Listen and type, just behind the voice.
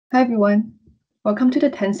Hi everyone, welcome to the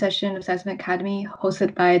 10th session of Seismic Academy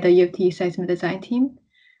hosted by the U of T Seismic Design team.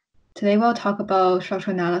 Today we'll talk about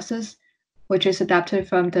structural analysis, which is adapted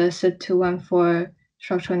from the SID 214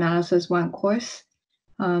 Structural Analysis 1 course.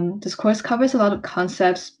 This course covers a lot of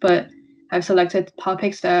concepts, but I've selected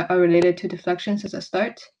topics that are related to deflections as a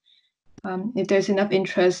start. If there's enough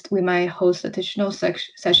interest, we might host additional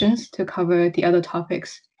sessions to cover the other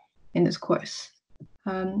topics in this course.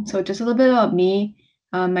 So just a little bit about me.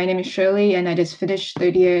 My name is Shirley, and I just finished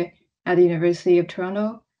third year at the University of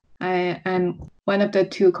Toronto. I am one of the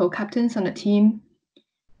two co-captains on the team.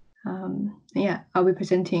 I'll be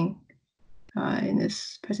presenting in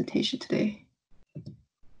this presentation today.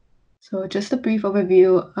 So just a brief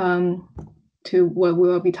overview to what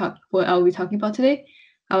I'll be talking about today.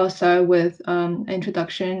 I will start with an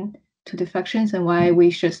introduction to deflections and why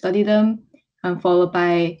we should study them, followed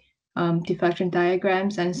by deflection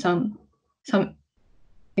diagrams and some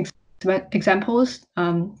examples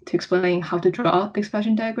to explain how to draw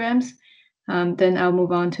deflection diagrams. Then I'll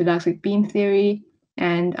move on to elastic beam theory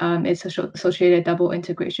and its associated double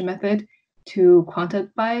integration method to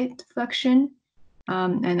quantify deflection.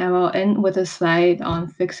 And I will end with a slide on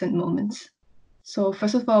fixed moments. So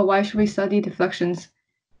first of all, why should we study deflections?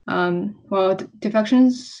 Well,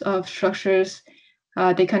 deflections of structures,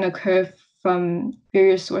 they can occur from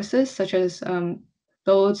various sources such as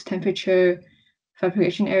loads, temperature,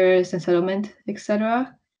 fabrication errors, and settlement,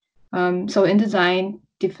 etc. So in design,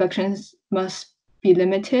 deflections must be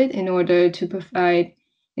limited in order to provide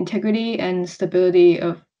integrity and stability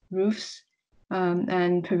of roofs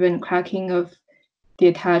and prevent cracking of the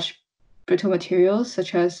attached brittle materials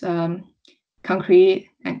such as concrete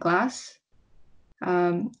and glass.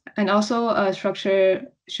 And also a structure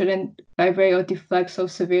shouldn't vibrate or deflect so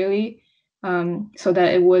severely so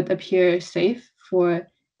that it would appear safe for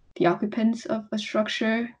the occupants of a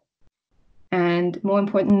structure. And more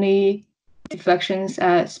importantly, deflections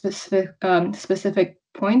at specific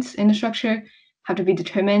points in the structure have to be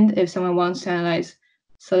determined if someone wants to analyze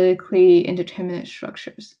solidly indeterminate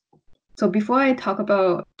structures. So before I talk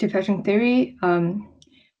about deflection theory,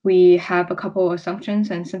 we have a couple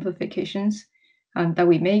assumptions and simplifications that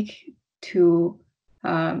we make to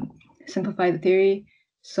simplify the theory.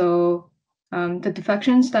 So the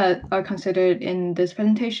deflections that are considered in this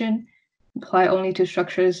presentation apply only to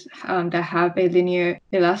structures that have a linear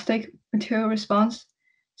elastic material response.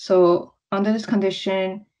 So under this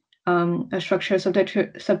condition, a structure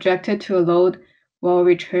subjected to a load will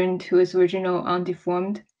return to its original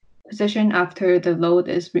undeformed position after the load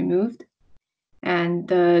is removed. And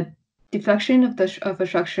the deflection of a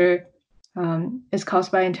structure is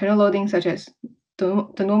caused by internal loading such as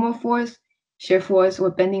the normal force, shear force, or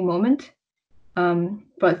bending moment.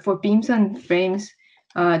 But for beams and frames,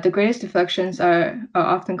 the greatest deflections are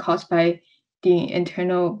often caused by the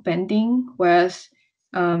internal bending, whereas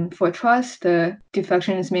for truss, the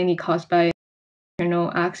deflection is mainly caused by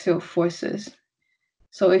internal axial forces.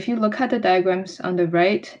 So if you look at the diagrams on the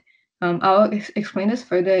right, I'll explain this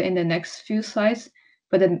further in the next few slides,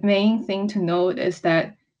 but the main thing to note is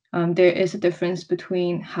that there is a difference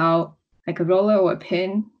between how like a roller or a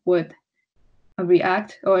pin would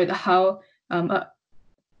react, or how a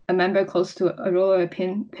member close to a roller or a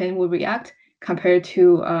pin would react compared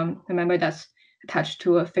to a member that's attached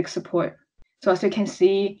to a fixed support. So as you can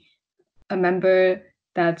see, a member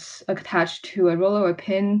that's attached to a roller or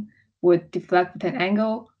pin would deflect with an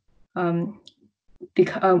angle,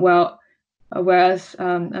 whereas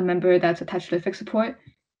a member that's attached to a fixed support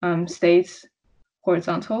stays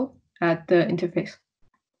horizontal at the interface.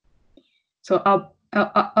 So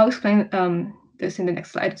I'll explain this in the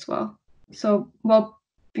next slide as well. So, well,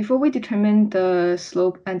 before we determine the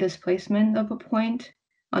slope and displacement of a point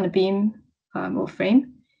on a beam or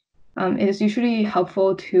frame, it is usually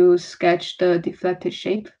helpful to sketch the deflected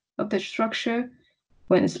shape of the structure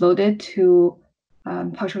when it's loaded to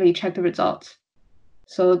partially check the results.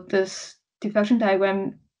 So this deflection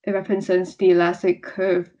diagram represents the elastic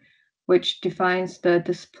curve, which defines the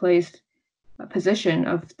displaced position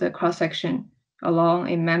of the cross-section along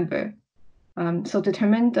a member. So to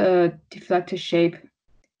determine the deflected shape,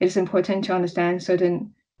 it is important to understand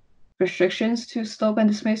certain restrictions to slope and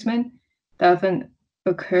displacement that often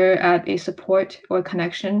occur at a support or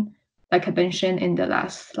connection, like I mentioned in the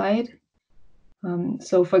last slide.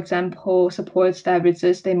 So for example, supports that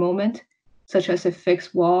resist a moment, such as a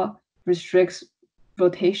fixed wall, restricts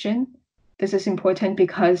rotation. This is important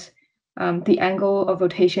because the angle of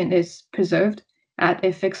rotation is preserved at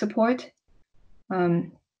a fixed support.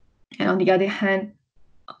 And on the other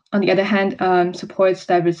hand, supports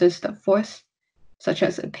that resist the force, such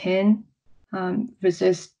as a pin,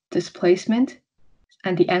 resist displacement,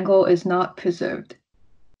 and the angle is not preserved.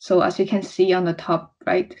 So as you can see on the top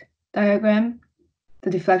right diagram, the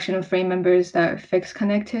deflection of frame members that are fixed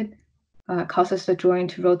connected causes the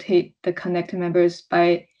joint to rotate the connected members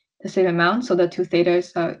by the same amount, so the two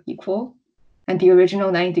thetas are equal. And the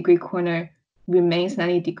original 90-degree corner remains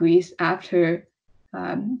 90 degrees after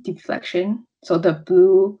deflection. So the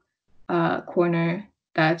blue corner,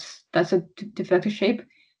 that's a deflected shape.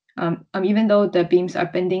 Even though the beams are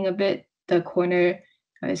bending a bit, the corner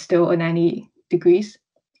is still 90 degrees.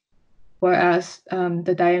 Whereas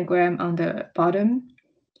the diagram on the bottom,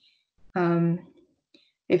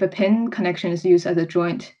 if a pin connection is used as a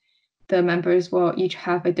joint, the members will each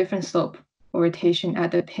have a different slope or rotation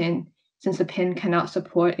at the pin, since the pin cannot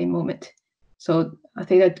support a moment. So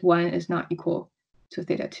theta 1 is not equal to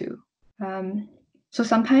theta 2. So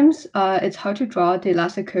sometimes it's hard to draw the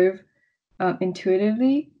elastic curve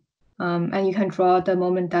intuitively, and you can draw the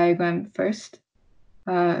moment diagram first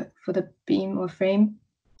for the beam or frame.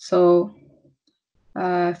 So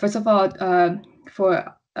first of all,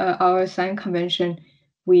 for our sign convention,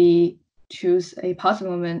 we choose a positive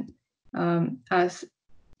moment as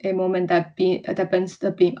a moment that bends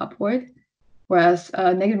the beam upward, whereas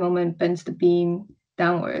a negative moment bends the beam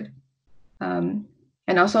downward. And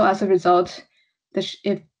also as a result, if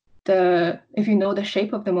you know the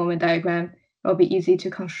shape of the moment diagram, it'll be easy to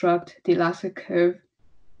construct the elastic curve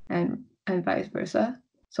and vice versa.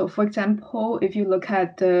 So for example, if you look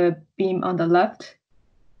at the beam on the left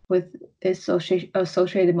with its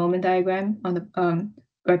associated moment diagram on the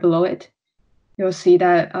right below it, you'll see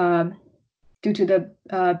that due to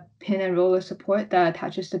the pin and roller support that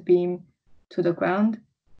attaches the beam to the ground,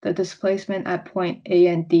 the displacement at point A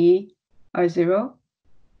and D are 0.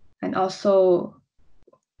 And also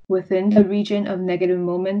within the region of negative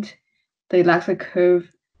moment, the elastic curve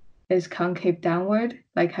is concave downward,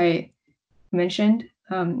 like I mentioned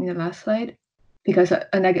in the last slide, because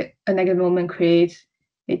a negative moment creates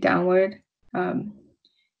a downward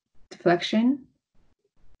deflection.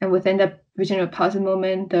 And within the region of positive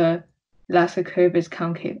moment, the elastic curve is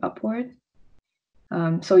concave upward.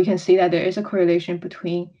 So you can see that there is a correlation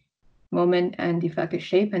between moment and deflected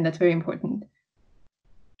shape, and that's very important.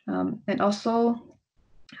 And also,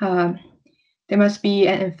 there must be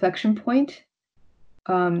an inflection point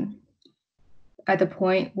at the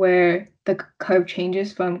point where the curve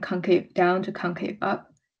changes from concave down to concave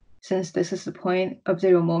up, since this is the point of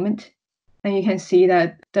 0 moment. And you can see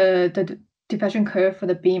that the deflection curve for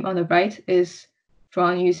the beam on the right is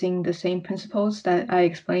drawn using the same principles that I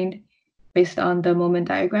explained based on the moment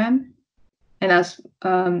diagram. And as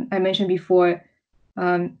I mentioned before,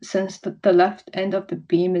 since the left end of the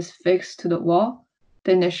beam is fixed to the wall,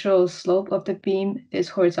 the initial slope of the beam is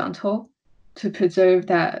horizontal to preserve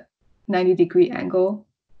that 90-degree angle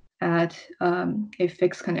at a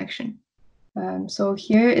fixed connection. So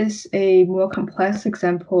here is a more complex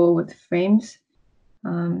example with frames.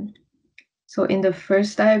 So in the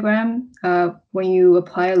first diagram, when you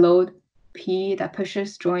apply a load P that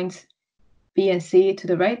pushes joints B and C to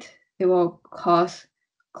the right, it will cause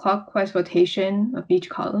clockwise rotation of each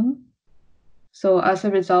column. So as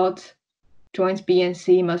a result, joints B and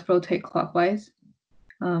C must rotate clockwise.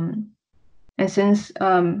 And since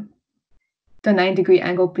the 90-degree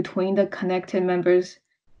angle between the connected members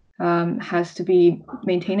has to be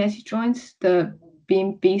maintained as joints, the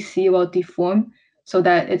beam BC will deform so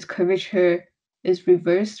that its curvature is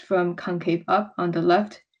reversed from concave up on the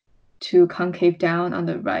left to concave down on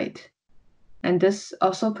the right. And this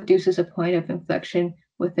also produces a point of inflection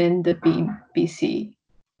within the beam BC.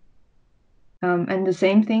 And the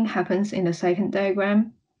same thing happens in the second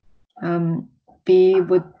diagram. B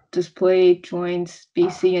would display joints B,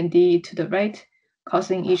 C, and D to the right,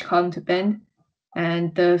 causing each column to bend.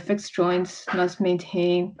 And the fixed joints must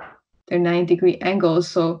maintain their 90-degree angles.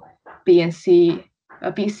 So BC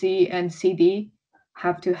and CD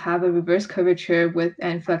have to have a reverse curvature with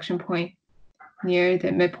an inflection point near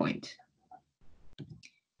the midpoint.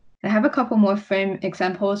 I have a couple more frame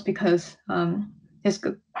examples because it's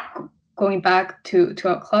going back to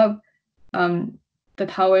our club. The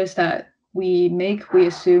towers that we make, we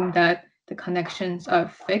assume that the connections are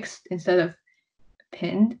fixed instead of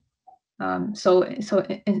pinned. So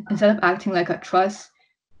instead of acting like a truss,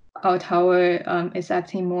 our tower is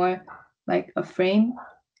acting more like a frame.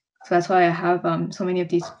 So that's why I have so many of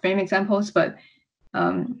these frame examples. But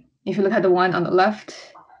if you look at the one on the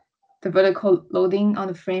left, the vertical loading on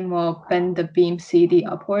the frame will bend the beam CD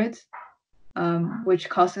upwards, which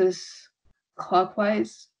causes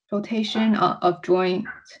clockwise rotation of joint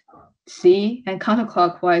C and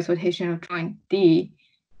counterclockwise rotation of joint D.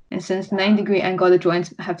 And since 90-degree angle, the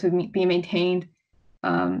joints have to be maintained,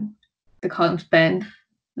 the columns bend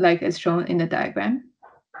like it's shown in the diagram.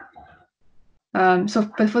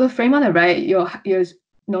 But for the frame on the right, you'll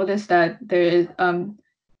notice that there is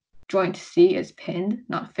joint C is pinned,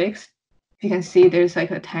 not fixed. You can see there's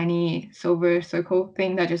like a tiny silver circle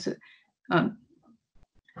thing that just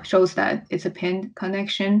shows that it's a pinned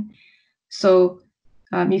connection. So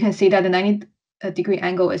you can see that the 90-degree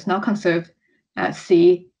angle is not conserved at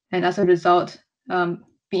C, and as a result,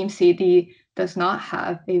 beam CD does not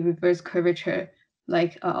have a reverse curvature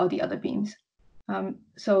like all the other beams.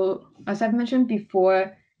 So as I've mentioned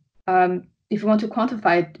before, if you want to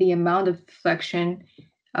quantify the amount of deflection,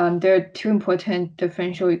 there are two important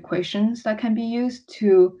differential equations that can be used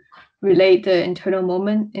to relate the internal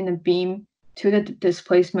moment in the beam to the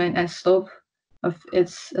displacement and slope of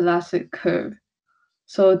its elastic curve.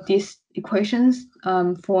 So these equations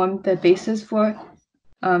form the basis for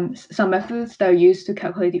some methods that are used to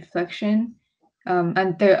calculate deflection.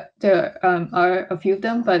 And there are a few of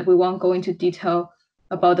them, but we won't go into detail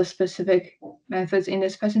about the specific methods in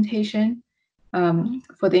this presentation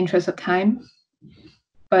for the interest of time.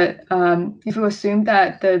 But if you assume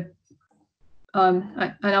that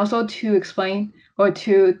and also to explain or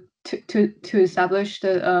to establish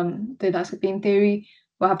the elastic beam theory,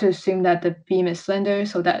 we'll have to assume that the beam is slender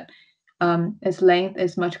so that its length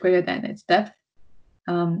is much greater than its depth,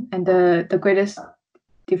 and the greatest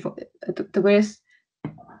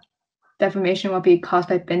deformation will be caused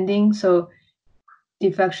by bending. So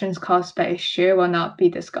deflections caused by shear will not be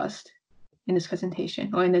discussed in this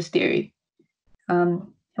presentation or in this theory. And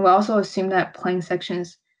we'll also assume that plane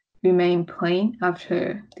sections remain plane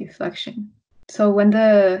after deflection. So when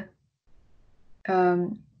the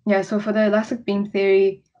so for the elastic beam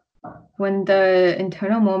theory, when the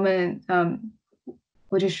internal moment,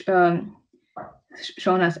 which is shown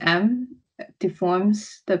as m,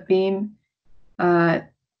 deforms the beam, the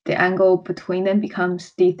angle between them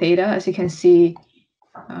becomes d theta, as you can see.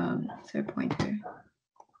 Is there a pointer?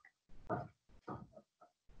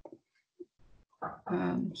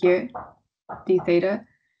 Here, d theta.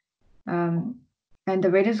 And the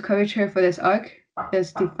radius curvature for this arc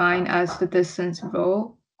is defined as the distance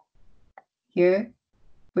rho here,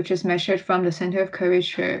 which is measured from the center of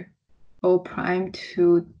curvature O prime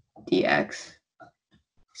to dx.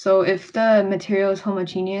 So if the material is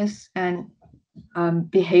homogeneous and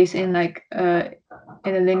behaves in like in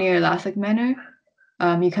a linear elastic manner,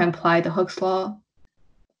 you can apply the Hooke's law.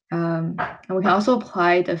 And we can also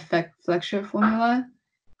apply the flexure formula,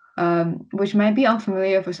 which might be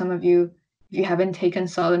unfamiliar for some of you if you haven't taken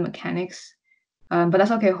solid mechanics. But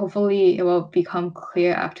that's okay. Hopefully it will become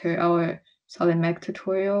clear after our solid mech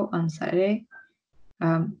tutorial on Saturday.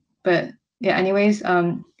 But yeah, anyways,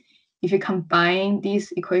 if you combine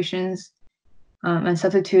these equations and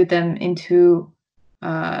substitute them into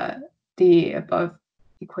the above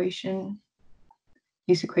these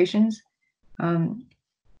equations, and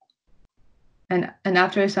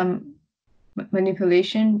after some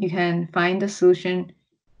manipulation, you can find the solution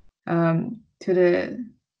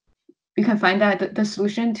you can find that the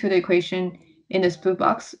solution to the equation in this blue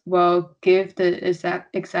box will give the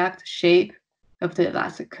exact shape of the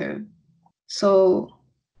elastic curve. So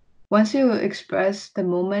once you express the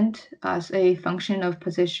moment as a function of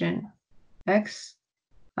position x,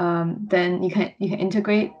 then you can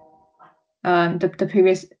integrate the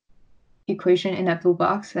previous equation in that blue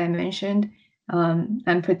box that I mentioned,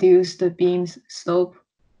 and produce the beam's slope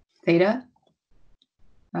theta,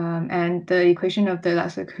 and the equation of the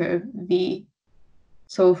elastic curve v.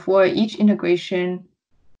 So for each integration,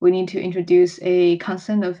 we need to introduce a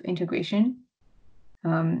constant of integration,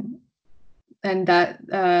 and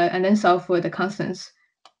then solve for the constants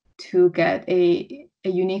to get a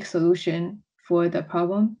unique solution for the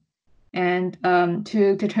problem. And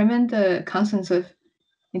to determine the constants of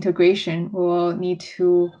integration, we'll need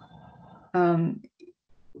to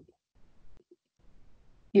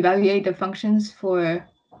evaluate the functions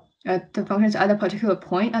at a particular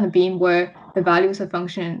point on the beam where the values of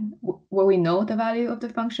function, where we know the value of the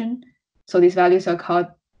function. So these values are called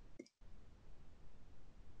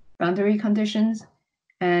boundary conditions.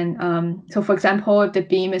 And so for example, if the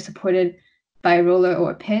beam is supported by a roller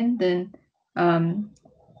or a pin, then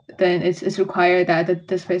it's required that the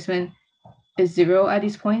displacement is 0 at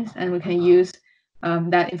these points, and we can use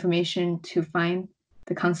that information to find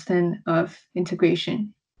the constant of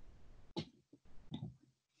integration.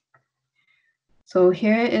 So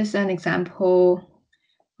here is an example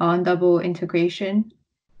on double integration,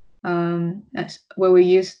 where we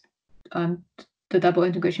use the double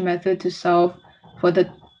integration method to solve for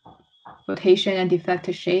the rotation and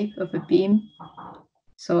deflected shape of a beam.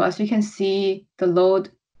 So as you can see, the load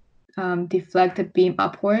deflects the beam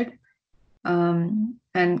upward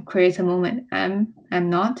and creates a moment m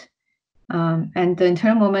naught. And the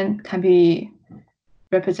internal moment can be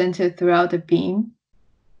represented throughout the beam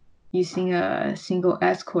using a single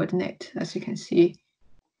s coordinate, as you can see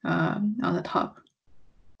on the top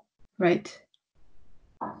right.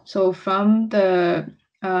 So from the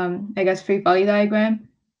free body diagram,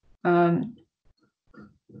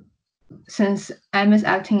 since m is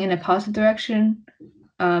acting in a positive direction,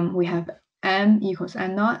 we have m equals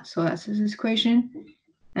m naught, so that's this equation,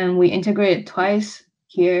 and we integrate it twice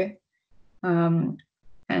here, and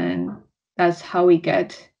that's how we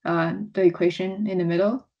get the equation in the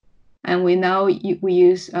middle. And we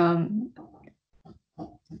use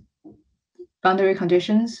boundary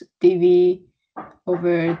conditions, dv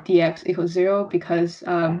over dx equals 0, because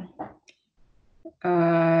the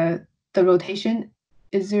rotation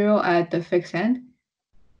is 0 at the fixed end,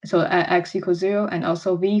 so at x equals 0, and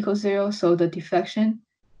also v equals 0, so the deflection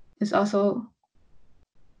is also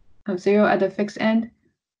 0 at the fixed end.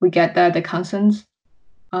 We get that the constants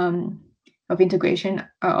of integration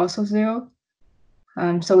are also 0.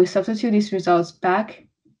 So we substitute these results back,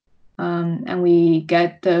 and we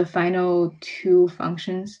get the final two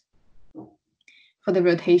functions for the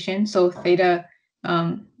rotation. So theta,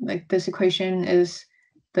 like this equation is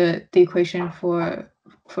the equation for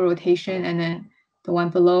rotation, and then the one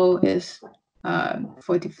below is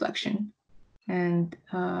for deflection. And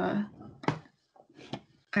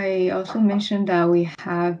I also mentioned that we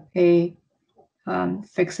have a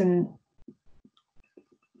fixed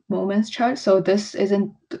moments chart. So this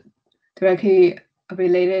isn't directly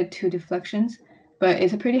related to deflections, but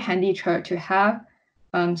it's a pretty handy chart to have.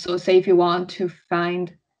 So say if you want to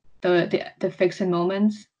find the fixed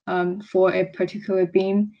moments for a particular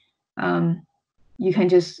beam, you can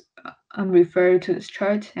just refer to this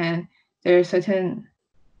chart, and there are certain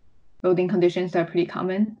loading conditions that are pretty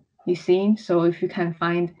common you've seen. So if you can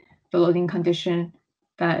find the loading condition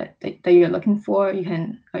that you're looking for, you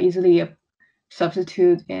can easily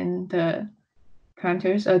substitute in the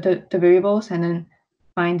parameters or the variables, and then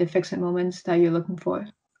find the fixed moments that you're looking for.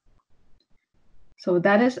 So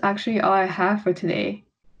that is actually all I have for today.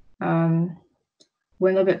 Went a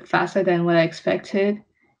little bit faster than what I expected,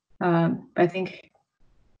 but I think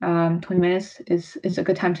 20 minutes is a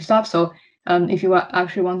good time to stop. So if you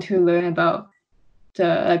actually want to learn about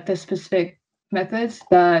the specific methods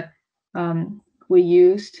that we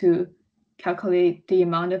use to calculate the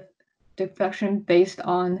amount of deflection based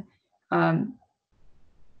on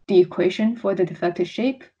the equation for the deflected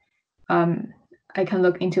shape, I can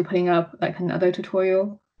look into putting up like another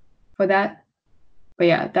tutorial for that. But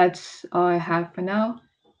yeah, that's all I have for now.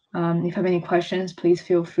 If you have any questions, please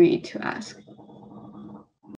feel free to ask.